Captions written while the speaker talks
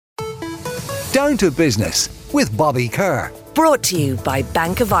Down to Business with Bobby Kerr. Brought to you by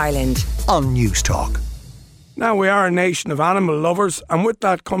Bank of Ireland on News Talk. Now, we are a nation of animal lovers, and with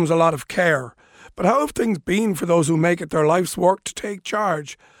that comes a lot of care. But how have things been for those who make it their life's work to take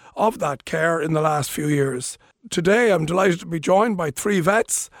charge of that care in the last few years? Today, I'm delighted to be joined by three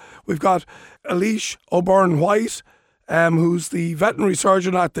vets. We've got Eilish O'Byrne-White, who's the veterinary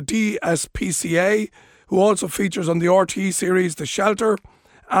surgeon at the DSPCA, who also features on the RTE series The Shelter,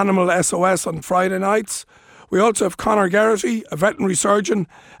 Animal SOS on Friday nights. We also have Conor Geraghty, a veterinary surgeon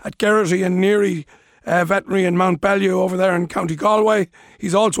at Geraghty and Neary Veterinary in Mount Bellew over there in County Galway.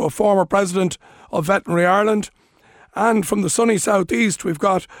 He's also a former president of Veterinary Ireland. And from the sunny southeast, we've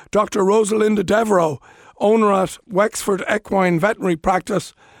got Dr. Rosalinda Devereux, owner at Wexford Equine Veterinary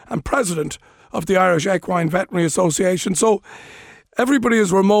Practice and president of the Irish Equine Veterinary Association. So everybody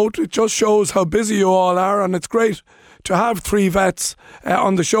is remote. It just shows how busy you all are, and it's great to have three vets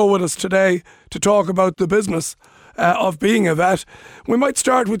on the show with us today to talk about the business of being a vet. We might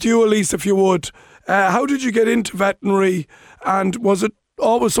start with you, Eilish, if you would. How did you get into veterinary, and was it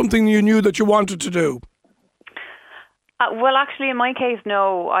always something you knew that you wanted to do? Well, actually, in my case,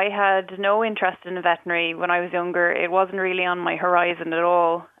 no. I had no interest in veterinary when I was younger. It wasn't really on my horizon at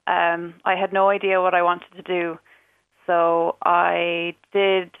all. I had no idea what I wanted to do. So I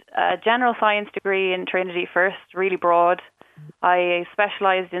did a general science degree in Trinity first, really broad. I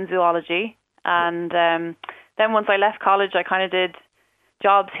specialised in zoology. And then once I left college, I kind of did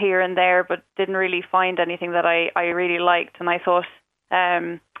jobs here and there, but didn't really find anything that I really liked. And I thought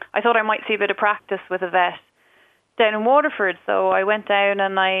I might see a bit of practice with a vet down in Waterford. So I went down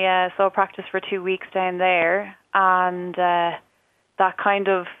and I saw practice for 2 weeks down there. And that kind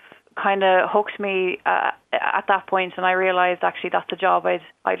of hooked me at that point, and I realised actually that's a job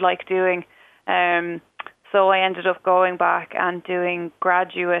I'd like doing. So I ended up going back and doing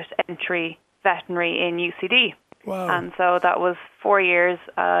graduate entry veterinary in UCD. Wow. And so that was 4 years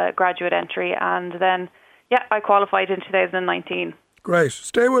graduate entry, and then I qualified in 2019. Great.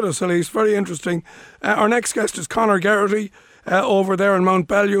 Stay with us, Eilish. Very interesting. Our next guest is Conor Geraghty over there in Mount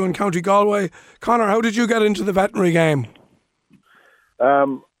Bellew in County Galway. Conor, how did you get into the veterinary game?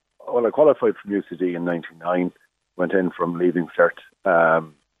 Well, I qualified from UCD in 1999, went in from leaving cert.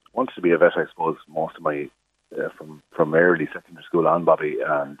 Wanted to be a vet, I suppose, most of my, from early secondary school on, Bobby,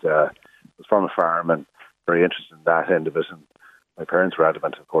 and was from a farm and very interested in that end of it. And my parents were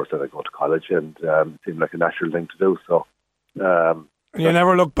adamant, of course, that I go to college, and it seemed like a natural thing to do. So, and you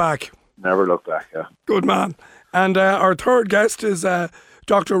never looked back? Never looked back, yeah. Good man. And our third guest is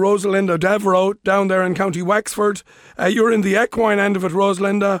Dr. Rosalinda Devereux down there in County Wexford. You're in the equine end of it,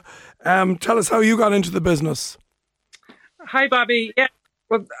 Rosalinda. Tell us how you got into the business. Hi, Bobby. Yeah,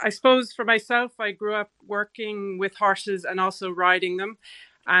 well, I suppose for myself, I grew up working with horses and also riding them.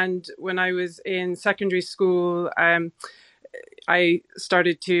 And when I was in secondary school, I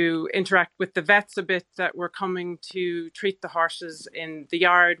started to interact with the vets a bit that were coming to treat the horses in the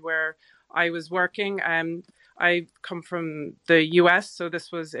yard where I was working. I come from the US, so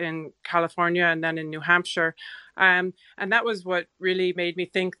this was in California and then in New Hampshire. And that was what really made me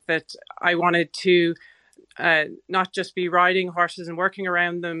think that I wanted to not just be riding horses and working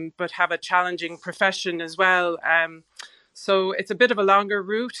around them, but have a challenging profession as well. So it's a bit of a longer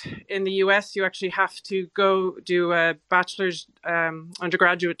route. In the US, you actually have to go do a bachelor's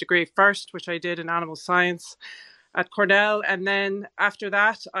undergraduate degree first, which I did in animal science at Cornell. And then after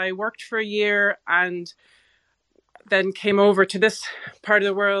that, I worked for a year and then came over to this part of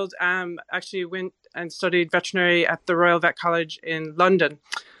the world. Actually went and studied veterinary at the Royal Vet College in London.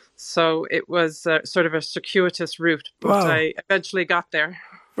 So it was sort of a circuitous route, but wow. I eventually got there.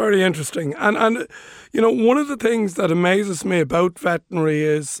 Very interesting. And you know, one of the things that amazes me about veterinary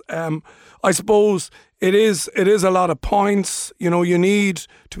is, I suppose it is a lot of points. You know, you need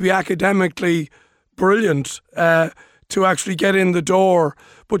to be academically brilliant to actually get in the door.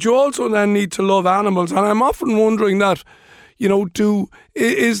 But you also then need to love animals. And I'm often wondering that, you know,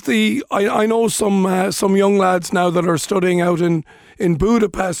 I know some young lads now that are studying out in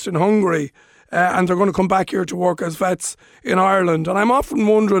Budapest in Hungary, and they're going to come back here to work as vets in Ireland. And I'm often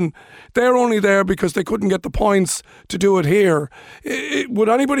wondering, they're only there because they couldn't get the points to do it here. Would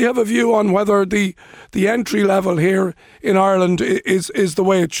anybody have a view on whether the entry level here in Ireland is the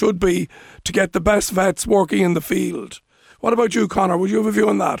way it should be to get the best vets working in the field? What about you, Conor? Would you have a view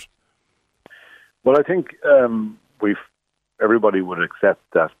on that? Well, I think everybody would accept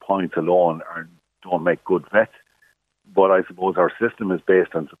that points alone don't make good vets. But I suppose our system is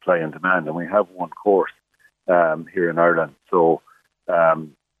based on supply and demand, and we have one course here in Ireland. So,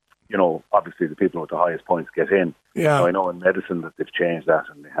 you know, obviously the people with the highest points get in. Yeah. Now, I know in medicine that they've changed that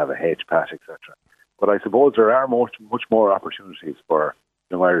and they have a HPAT, etc. But I suppose there are much more opportunities for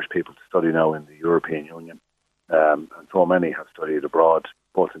young Irish people to study now in the European Union. And so many have studied abroad,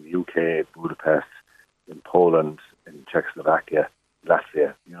 both in the UK, Budapest, in Poland, in Czechoslovakia,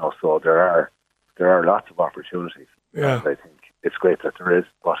 Latvia. So there are lots of opportunities. Yeah. And I think it's great that there is,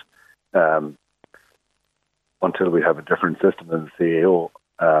 but until we have a different system than the CAO,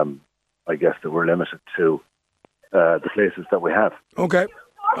 I guess that we're limited to the places that we have. Okay.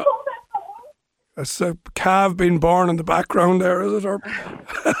 That's a calf being born in the background there, is it? Or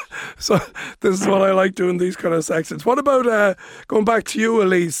so this is what I like doing, these kind of sections. What about going back to you,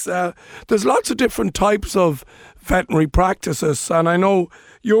 Elise? There's lots of different types of veterinary practices, and I know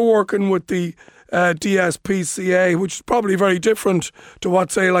you're working with the DSPCA, which is probably very different to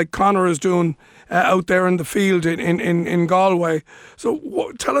what, say, like Conor is doing out there in the field in Galway.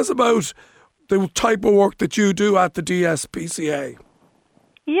 So tell us about the type of work that you do at the DSPCA.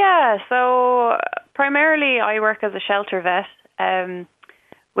 Yeah, so primarily I work as a shelter vet,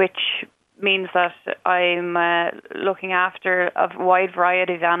 which means that I'm looking after a wide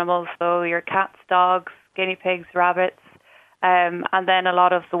variety of animals, so your cats, dogs, guinea pigs, rabbits, and then a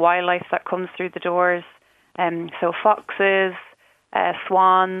lot of the wildlife that comes through the doors, so foxes,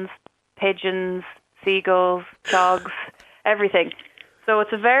 swans, pigeons, seagulls, dogs, everything. So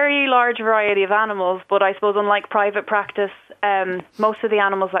it's a very large variety of animals, but I suppose unlike private practice, most of the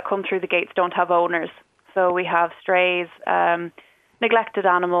animals that come through the gates don't have owners. So we have strays, neglected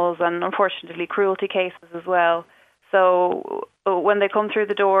animals, and unfortunately cruelty cases as well. So when they come through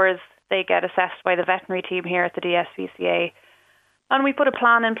the doors, they get assessed by the veterinary team here at the DSPCA. And we put a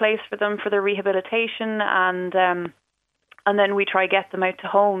plan in place for them for their rehabilitation, and then we try get them out to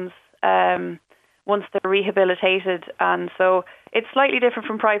homes once they're rehabilitated. And so it's slightly different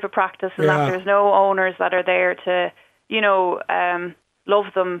from private practice in that there's no owners that are there to, love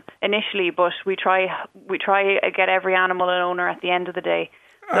them initially, but we try get every animal an owner at the end of the day.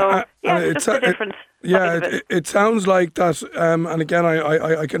 So it's just a difference. It sounds like that, and again,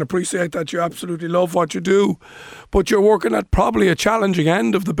 I can appreciate that you absolutely love what you do, but you're working at probably a challenging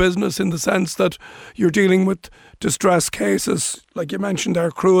end of the business in the sense that you're dealing with distress cases, like you mentioned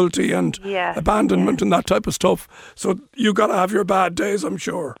there, cruelty and abandonment and that type of stuff. So you got to have your bad days, I'm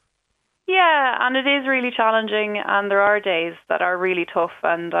sure. Yeah, and it is really challenging, and there are days that are really tough,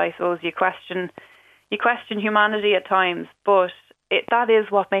 and I suppose you question humanity at times, but that is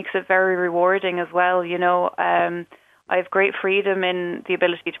what makes it very rewarding as well. I have great freedom in the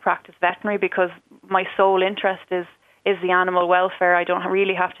ability to practice veterinary because my sole interest is the animal welfare. I don't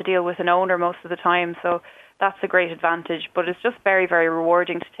really have to deal with an owner most of the time, so that's a great advantage. But it's just very, very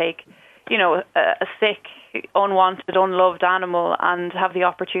rewarding to take, a sick, unwanted, unloved animal and have the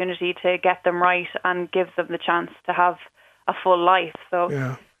opportunity to get them right and give them the chance to have a full life. So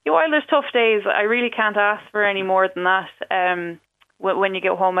while there's tough days, I really can't ask for any more than that. When you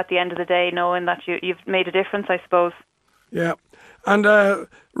get home at the end of the day, knowing that you've made a difference, I suppose. Yeah. And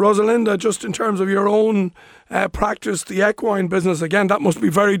Rosalinda, just in terms of your own practice, the equine business, again, that must be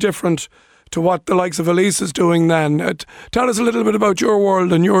very different to what the likes of Elise is doing then. Tell us a little bit about your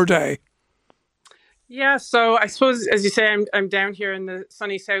world and your day. Yeah, so I suppose, as you say, I'm down here in the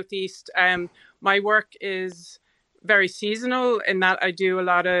sunny southeast. My work is very seasonal in that I do a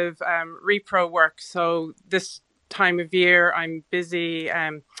lot of repro work. So this time of year, I'm busy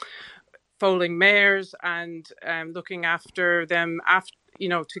foaling mares and looking after them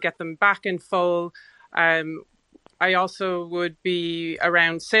to get them back in foal. I also would be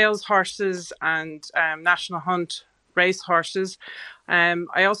around sales horses and national hunt race horses.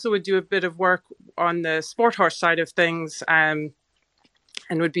 I also would do a bit of work on the sport horse side of things and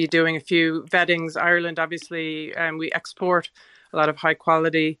would be doing a few vettings. Ireland, obviously, we export a lot of high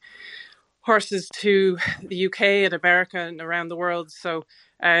quality horses to the UK and America and around the world. So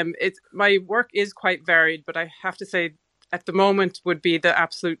my work is quite varied, but I have to say at the moment would be the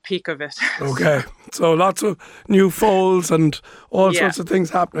absolute peak of it. Okay, so lots of new foals and all sorts of things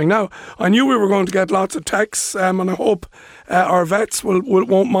happening. Now, I knew we were going to get lots of texts and I hope our vets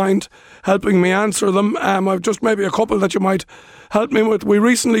won't mind helping me answer them. I've just maybe a couple that you might help me with. We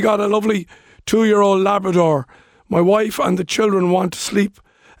recently got a lovely 2-year-old Labrador. My wife and the children want to sleep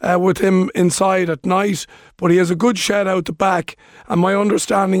with him inside at night, but he has a good shed out the back, and my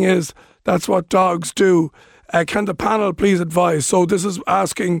understanding is that's what dogs do. Can the panel please advise? So this is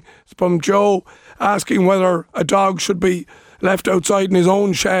asking from Joe, asking whether a dog should be left outside in his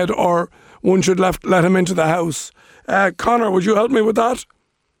own shed or one should let him into the house. Conor, would you help me with that?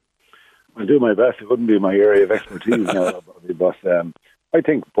 I'll do my best. It wouldn't be my area of expertise now, but I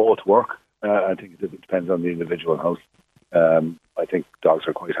think both work. I think it depends on the individual house. I think dogs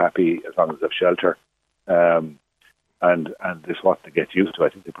are quite happy as long as they have shelter. And it's what they get used to. I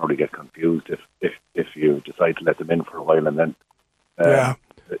think they probably get confused if you decide to let them in for a while and then. Yeah.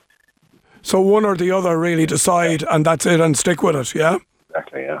 So one or the other really decide, and that's it, and stick with it. Yeah.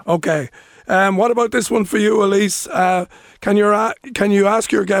 Exactly. Yeah. Okay. What about this one for you, Elise? Can you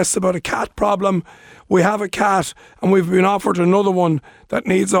ask your guests about a cat problem? We have a cat, and we've been offered another one that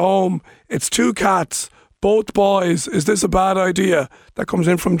needs a home. It's 2 cats, both boys. Is this a bad idea? That comes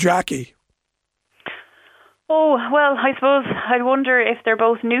in from Jackie. Oh, well, I suppose I wonder if they're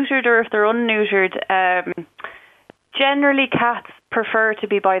both neutered or if they're unneutered. Generally, cats prefer to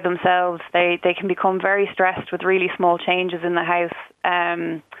be by themselves. They can become very stressed with really small changes in the house.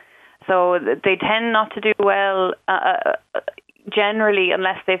 So they tend not to do well generally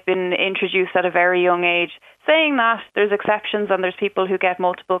unless they've been introduced at a very young age. Saying that, there's exceptions and there's people who get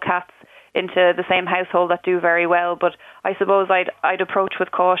multiple cats into the same household that do very well. But I suppose I'd approach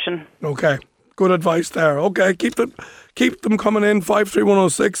with caution. Okay. Good advice there. Okay, keep them coming in,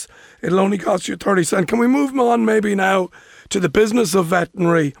 53106. It'll only cost you 30 cents. Can we move on maybe now to the business of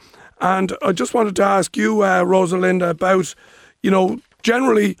veterinary? And I just wanted to ask you, Rosalinda, about,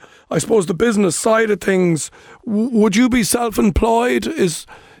 generally, I suppose the business side of things. Would you be self-employed?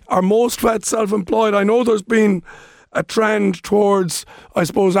 Are most vets self-employed? I know there's been a trend towards, I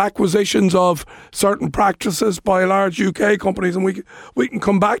suppose, acquisitions of certain practices by large UK companies, and we can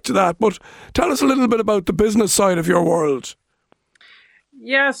come back to that. But tell us a little bit about the business side of your world.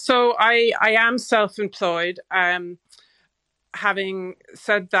 Yeah, so I am self-employed. Having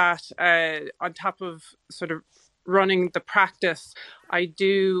said that, on top of sort of running the practice, I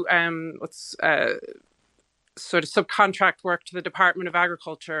do sort of subcontract work to the Department of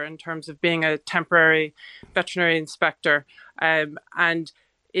Agriculture in terms of being a temporary veterinary inspector. And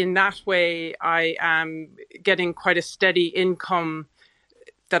in that way, I am getting quite a steady income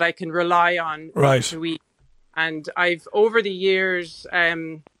that I can rely on right. week to week. And over the years,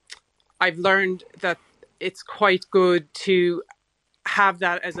 I've learned that it's quite good to have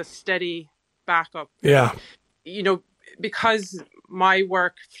that as a steady backup. Yeah. Because my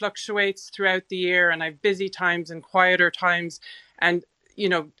work fluctuates throughout the year and I have busy times and quieter times. And,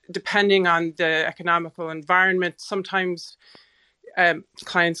 depending on the economical environment, sometimes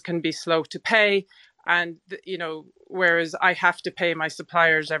clients can be slow to pay. And, whereas I have to pay my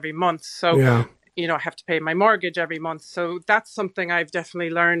suppliers every month. So, yeah. I have to pay my mortgage every month. So that's something I've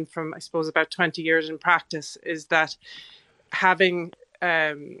definitely learned from, I suppose, about 20 years in practice, is that having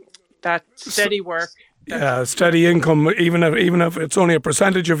that steady work. Steady income, even if it's only a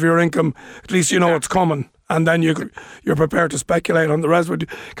percentage of your income, at least you know it's coming, and then you're prepared to speculate on the rest of it.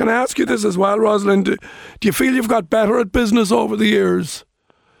 Can I ask you this as well, Rosalind? Do you feel you've got better at business over the years?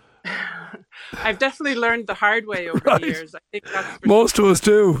 I've definitely learned the hard way over the years. I think that's most of us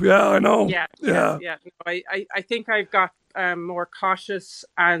do. Yeah, I know. Yeah. No, I think I've got more cautious,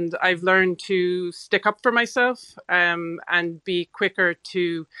 and I've learned to stick up for myself and be quicker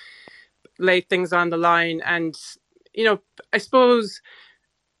to lay things on the line, and I suppose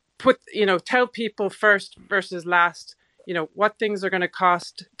tell people first versus last what things are going to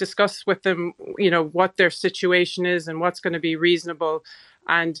cost, discuss with them what their situation is and what's going to be reasonable,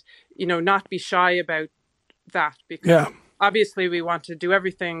 and not be shy about that, because obviously we want to do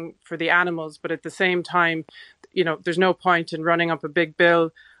everything for the animals, but at the same time there's no point in running up a big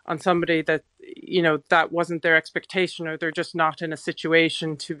bill on somebody that that wasn't their expectation, or they're just not in a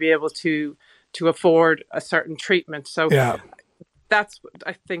situation to be able to afford a certain treatment. So that's,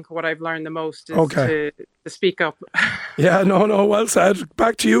 I think, what I've learned the most is to speak up. Yeah, no, well said.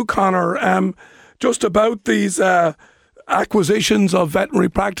 Back to you, Conor. Just about these acquisitions of veterinary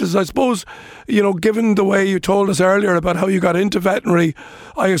practices, I suppose, given the way you told us earlier about how you got into veterinary,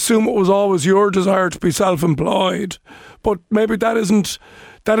 I assume it was always your desire to be self-employed. But maybe that isn't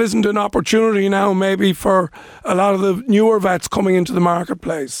an opportunity now, maybe, for a lot of the newer vets coming into the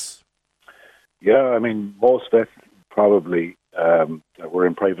marketplace. Yeah, I mean, most vets probably that were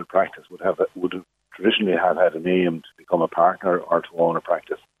in private practice would have traditionally have had an aim to become a partner or to own a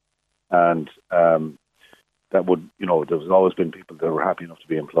practice, and that would, there's always been people that were happy enough to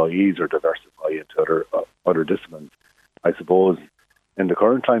be employees or diversify into other disciplines. I suppose in the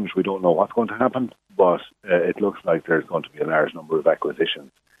current times we don't know what's going to happen, but it looks like there's going to be a large number of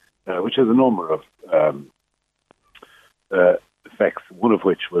acquisitions, which has a number of effects, one of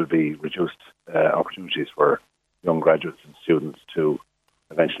which will be reduced opportunities for young graduates and students to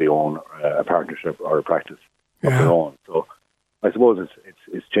eventually own a partnership or a practice of their own. So I suppose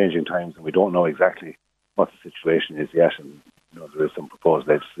it's changing times, and we don't know exactly what the situation is yet, and there is some proposed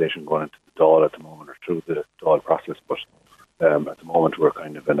legislation going into the Dáil at the moment, or through the Dáil process, but at the moment we're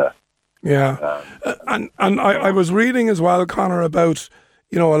kind of in a... Yeah, and I was reading as well, Conor, about,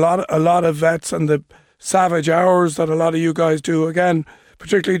 a lot of vets and the savage hours that a lot of you guys do, again,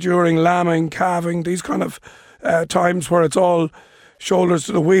 particularly during lambing, calving, these kind of times where it's all shoulders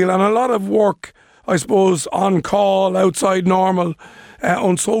to the wheel, and a lot of work, I suppose, on call, outside normal,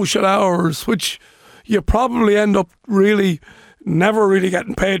 on social hours, which you probably end up never really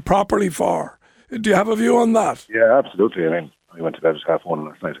getting paid properly for. Do you have a view on that? Yeah, absolutely. I mean, I went to bed at 1:30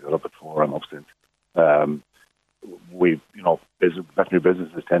 last night. I got up at 4. I'm up since. Veterinary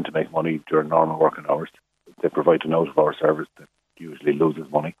businesses tend to make money during normal working hours. They provide an out-of-hour service that usually loses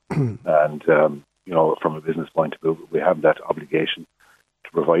money. And, from a business point of view, we have that obligation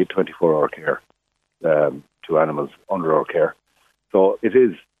to provide 24-hour care to animals under our care. So it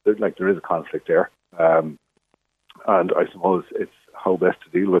is, there is a conflict there. And I suppose it's how best to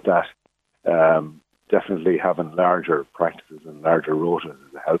deal with that. Definitely having larger practices and larger rotas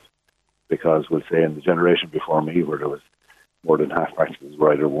is a help, because we'll say in the generation before me, where there was more than half practices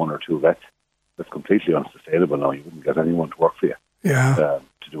were either 1 or 2 vets, that's completely unsustainable now. You wouldn't get anyone to work for you to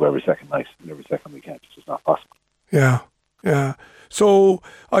do every second night and every second weekend. It's just not possible. Yeah. So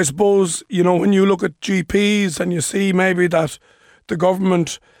I suppose, when you look at GPs and you see maybe that the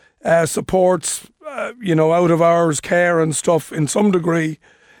government supports, out of hours care and stuff in some degree,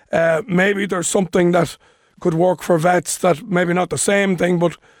 maybe there's something that could work for vets, that maybe not the same thing,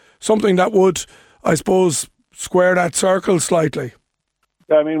 but something that would, I suppose, square that circle slightly.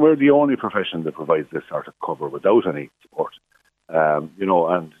 I mean, we're the only profession that provides this sort of cover without any support.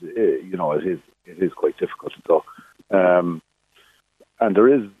 It is quite difficult. So, and there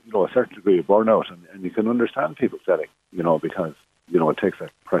is, a certain degree of burnout, and you can understand people selling, because, it takes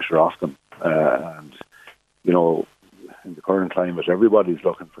that pressure off them. And, in the current climate, everybody's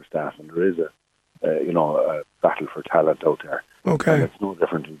looking for staff, and there is a battle for talent out there. Okay. And it's no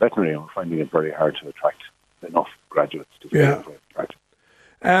different in veterinary. We're finding it very hard to attract enough graduates to be able to attract.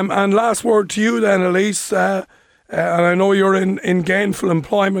 And last word to you then, Elise. And I know you're in gainful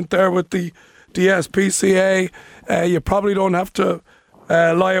employment there with the SPCA. You probably don't have to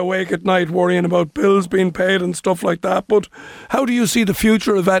lie awake at night worrying about bills being paid and stuff like that. But how do you see the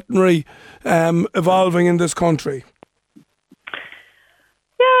future of veterinary evolving in this country?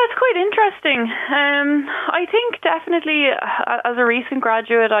 Yeah, it's quite interesting. I think definitely, as a recent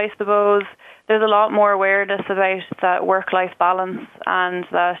graduate, I suppose, there's a lot more awareness about that work-life balance, and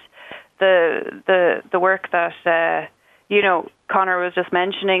that the work that Conor was just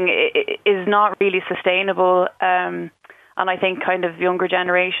mentioning is not really sustainable. And I think kind of younger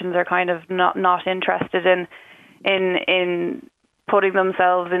generations are kind of not interested in putting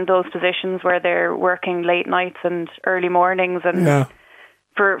themselves in those positions where they're working late nights and early mornings, and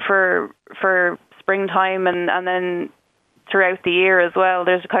for springtime and then throughout the year as well.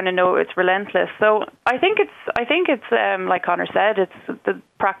 There's kind of it's relentless. So I think it's like Conor said, the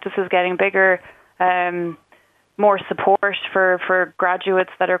practice is getting bigger, more support for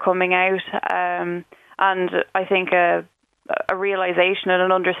graduates that are coming out, and I think a realization and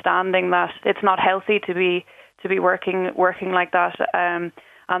an understanding that it's not healthy to be working like that, and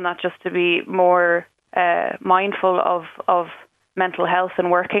that just to be more mindful of mental health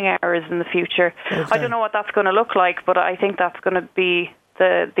and working hours in the future. Okay. I don't know what that's going to look like, but I think that's going to be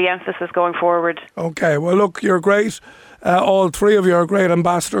the emphasis going forward. Okay, well look, you're great. All three of you are great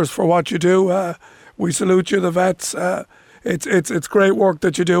ambassadors for what you do. We salute you, the vets. It's great work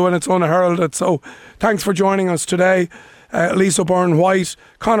that you do, and it's unheralded. So thanks for joining us today. Lisa Byrne-White,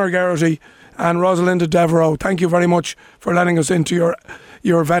 Conor Geraghty and Rosalinda Devereux. Thank you very much for letting us into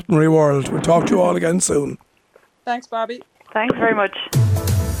your veterinary world. We'll talk to you all again soon. Thanks, Bobby. Thanks very much.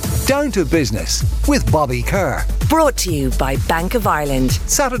 Down to Business with Bobby Kerr. Brought to you by Bank of Ireland.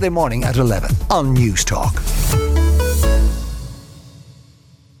 Saturday morning at 11 on News Talk.